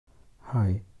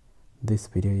Hi, this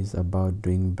video is about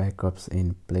doing backups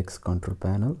in Plesk control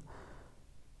panel.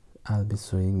 I'll be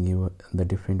showing you the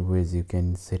different ways you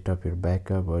can set up your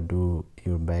backup or do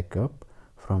your backup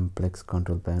from Plesk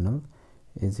control panel.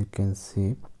 As you can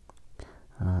see,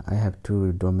 I have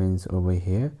two domains over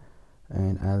here,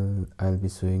 and I'll be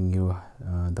showing you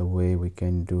the way we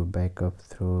can do backup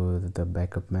through the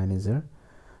backup manager.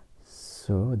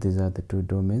 So these are the two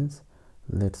domains.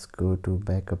 Let's go to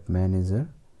backup manager,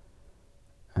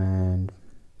 and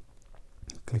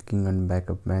clicking on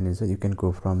backup manager, you can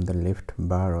go from the left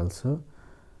bar also.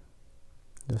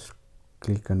 Just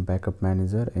click on backup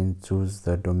manager and choose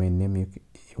the domain name you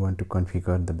want to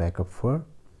configure the backup for.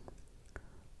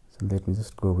 So let me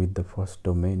just go with the first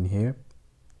domain here.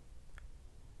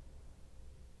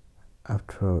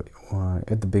 After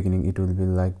at the beginning it will be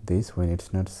like this when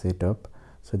it's not set up.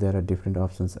 So there are different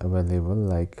options available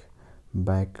like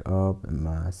backup,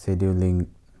 scheduling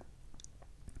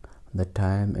the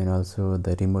time, and also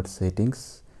the remote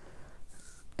settings.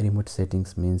 Remote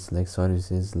settings means like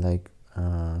services like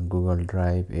Google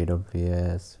Drive,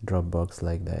 AWS, Dropbox,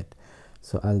 like that.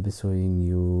 So I'll be showing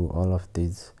you all of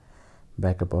these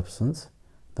backup options.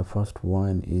 The first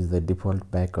one is the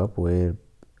default backup, where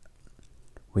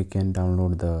we can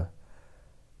download the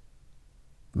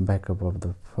backup of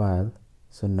the file.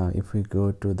 So now if we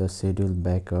go to the schedule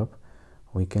backup,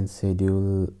 we can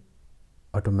schedule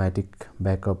automatic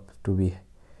backup to be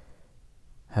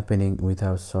happening with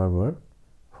our server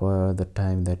for the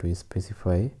time that we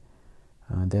specify.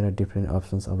 There are different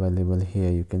options available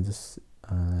here. You can just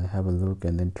have a look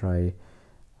and then try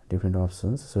different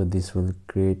options. So this will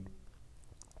create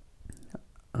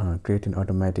an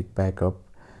automatic backup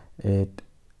at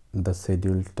the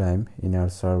scheduled time in our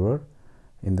server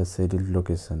in the scheduled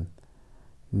location.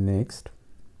 Next,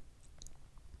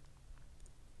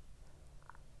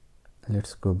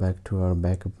 let's go back to our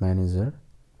backup manager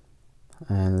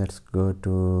and let's go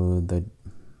to the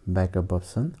backup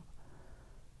option,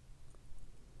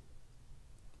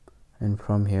 and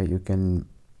from here you can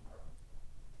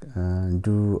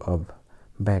do a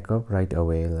backup right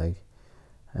away, like,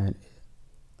 and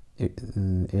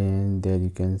there you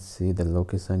can see the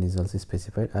location is also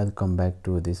specified. I'll come back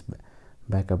to this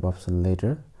backup option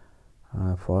later.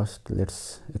 First,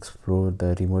 let's explore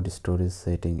the remote storage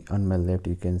setting. On my left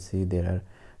you can see there are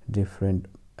different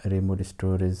remote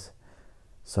storage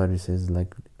services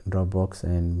like Dropbox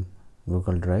and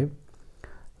Google Drive.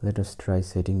 Let us try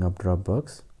setting up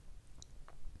Dropbox.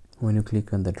 When you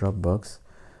click on the Dropbox,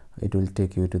 it will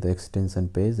take you to the extension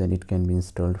page and it can be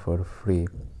installed for free.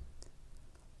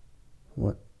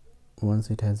 Once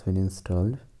it has been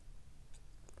installed,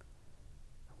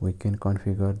 we can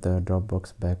configure the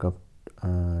Dropbox backup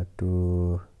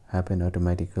to happen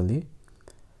automatically.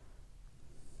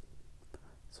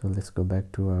 So let's go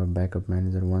back to our backup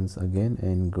manager once again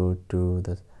and go to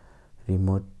the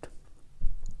remote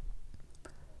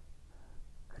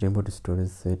storage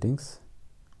settings.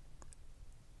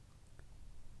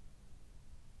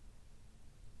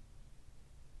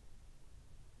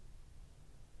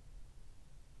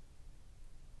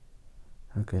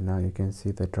 Okay, now you can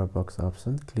see the Dropbox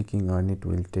option. Clicking on it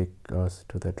will take us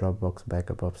to the Dropbox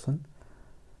backup option,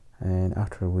 and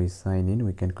after we sign in,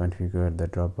 we can configure the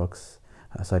Dropbox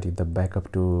the backup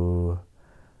to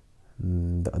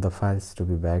the files to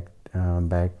be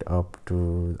backed up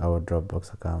to our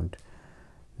Dropbox account.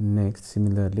 Next,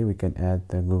 similarly, we can add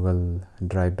the Google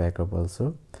Drive backup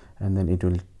also, and then it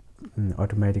will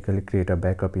automatically create a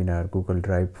backup in our Google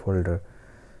Drive folder.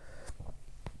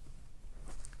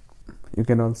 You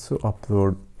can also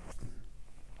upload,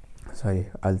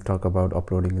 I'll talk about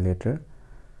uploading later.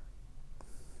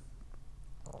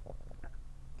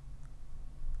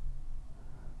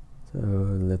 So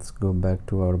let's go back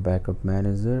to our backup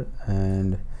manager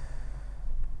and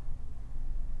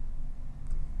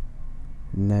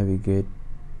navigate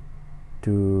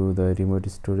to the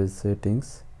remote storage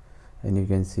settings, and you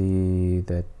can see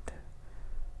that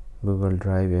Google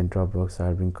Drive and Dropbox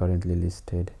are being currently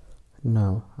listed.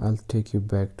 Now I'll take you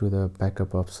back to the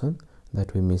backup option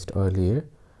that we missed earlier.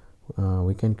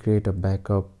 We can create a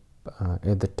backup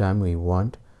at the time we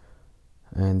want,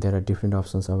 and there are different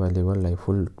options available like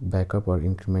full backup or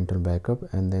incremental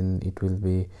backup, and then it will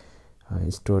be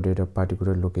stored at a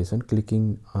particular location.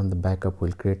 Clicking on the backup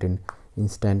will create an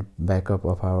instant backup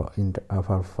of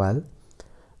our file,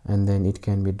 and then it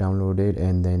can be downloaded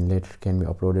and then later can be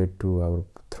uploaded to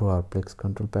through our Plesk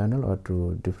control panel or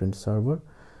to different server.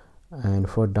 And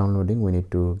for downloading, we need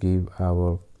to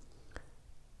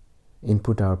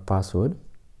input our password.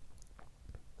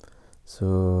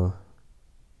 So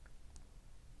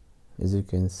As you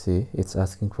can see, it's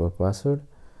asking for a password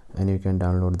and you can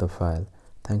download the file.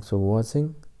 Thanks for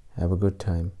watching. Have a good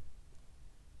time.